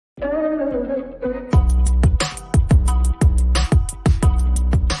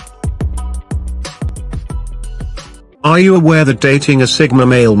Are you aware that dating a Sigma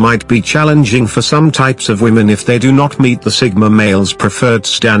male might be challenging for some types of women if they do not meet the Sigma male's preferred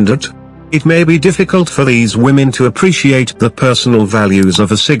standard? It may be difficult for these women to appreciate the personal values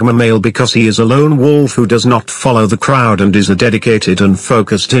of a Sigma male because he is a lone wolf who does not follow the crowd and is a dedicated and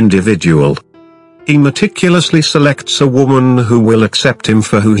focused individual. He meticulously selects a woman who will accept him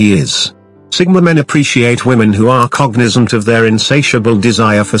for who he is. Sigma men appreciate women who are cognizant of their insatiable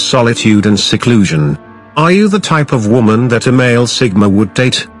desire for solitude and seclusion. Are you the type of woman that a male Sigma would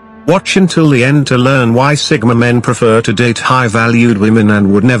date? Watch until the end to learn why Sigma men prefer to date high-valued women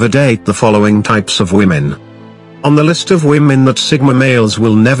and would never date the following types of women. On the list of women that Sigma males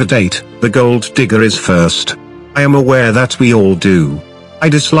will never date, the gold digger is first. I am aware that we all do. I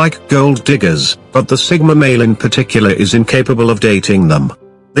dislike gold diggers, but the Sigma male in particular is incapable of dating them.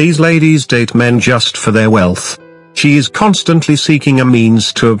 These ladies date men just for their wealth. She is constantly seeking a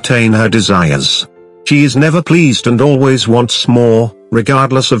means to obtain her desires. She is never pleased and always wants more,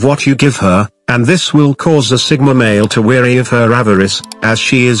 regardless of what you give her, and this will cause a Sigma male to weary of her avarice, as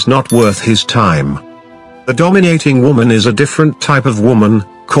she is not worth his time. The dominating woman is a different type of woman,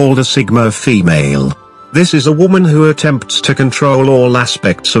 called a Sigma female. This is a woman who attempts to control all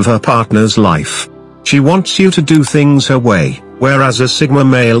aspects of her partner's life. She wants you to do things her way, whereas a Sigma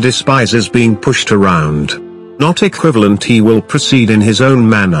male despises being pushed around. Not equivalent, he will proceed in his own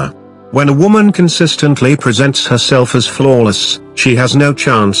manner. When a woman consistently presents herself as flawless, she has no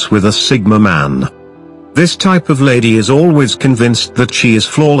chance with a Sigma man. This type of lady is always convinced that she is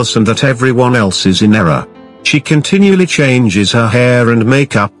flawless and that everyone else is in error. She continually changes her hair and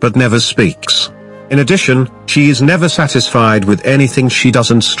makeup but never speaks. In addition, she is never satisfied with anything she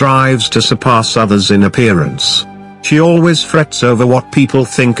does and strives to surpass others in appearance. She always frets over what people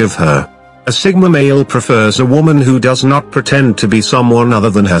think of her. A Sigma male prefers a woman who does not pretend to be someone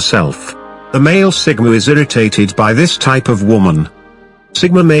other than herself. The male Sigma is irritated by this type of woman.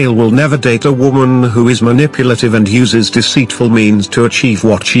 Sigma male will never date a woman who is manipulative and uses deceitful means to achieve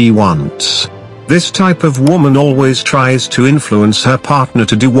what she wants. This type of woman always tries to influence her partner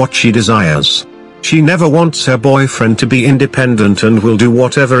to do what she desires. She never wants her boyfriend to be independent and will do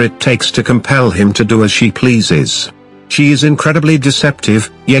whatever it takes to compel him to do as she pleases. She is incredibly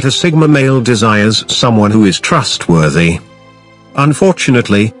deceptive, yet a Sigma male desires someone who is trustworthy.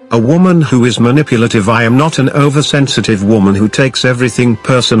 Unfortunately, a woman who is manipulative. I am not an oversensitive woman who takes everything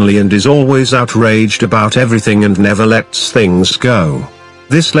personally and is always outraged about everything and never lets things go.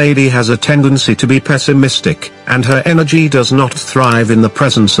 This lady has a tendency to be pessimistic, and her energy does not thrive in the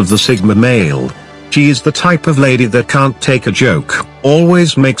presence of the Sigma male. She is the type of lady that can't take a joke,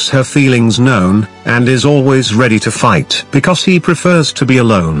 always makes her feelings known, and is always ready to fight because he prefers to be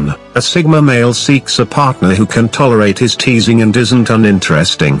alone. A Sigma male seeks a partner who can tolerate his teasing and isn't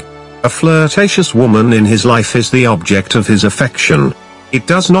uninteresting. A flirtatious woman in his life is the object of his affection. It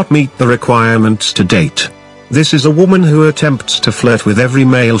does not meet the requirements to date. This is a woman who attempts to flirt with every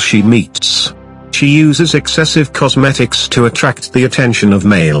male she meets. She uses excessive cosmetics to attract the attention of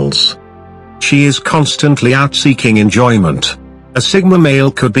males. She is constantly out seeking enjoyment. A Sigma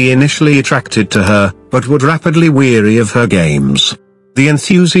male could be initially attracted to her, but would rapidly weary of her games. The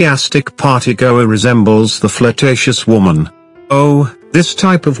enthusiastic partygoer resembles the flirtatious woman. Oh, this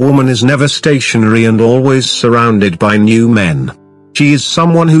type of woman is never stationary and always surrounded by new men. She is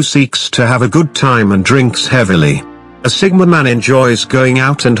someone who seeks to have a good time and drinks heavily. A Sigma man enjoys going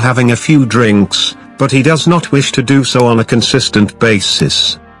out and having a few drinks, but he does not wish to do so on a consistent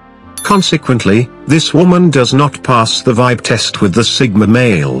basis. Consequently, this woman does not pass the vibe test with the Sigma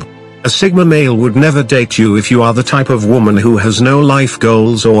male. A Sigma male would never date you if you are the type of woman who has no life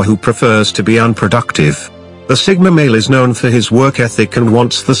goals or who prefers to be unproductive. The Sigma male is known for his work ethic and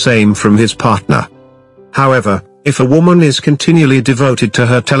wants the same from his partner. However, if a woman is continually devoted to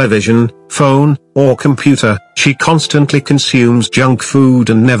her television, phone, or computer, she constantly consumes junk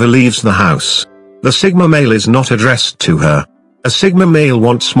food and never leaves the house. The Sigma male is not addressed to her. A Sigma male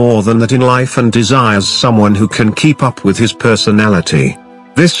wants more than that in life and desires someone who can keep up with his personality.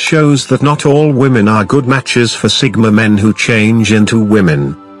 This shows that not all women are good matches for Sigma men who change into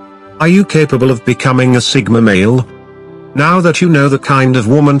women. Are you capable of becoming a Sigma male? Now that you know the kind of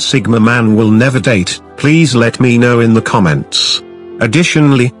woman Sigma man will never date, please let me know in the comments.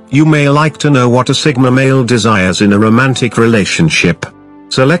 Additionally, you may like to know what a Sigma male desires in a romantic relationship.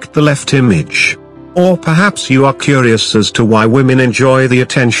 Select the left image. Or perhaps you are curious as to why women enjoy the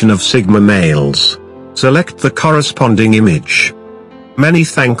attention of Sigma males. Select the corresponding image. Many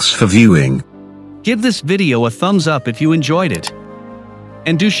thanks for viewing. Give this video a thumbs up if you enjoyed it.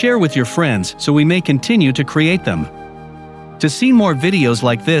 And do share with your friends so we may continue to create them. To see more videos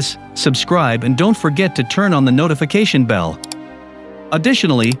like this, subscribe and don't forget to turn on the notification bell.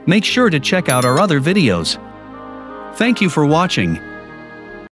 Additionally, make sure to check out our other videos. Thank you for watching.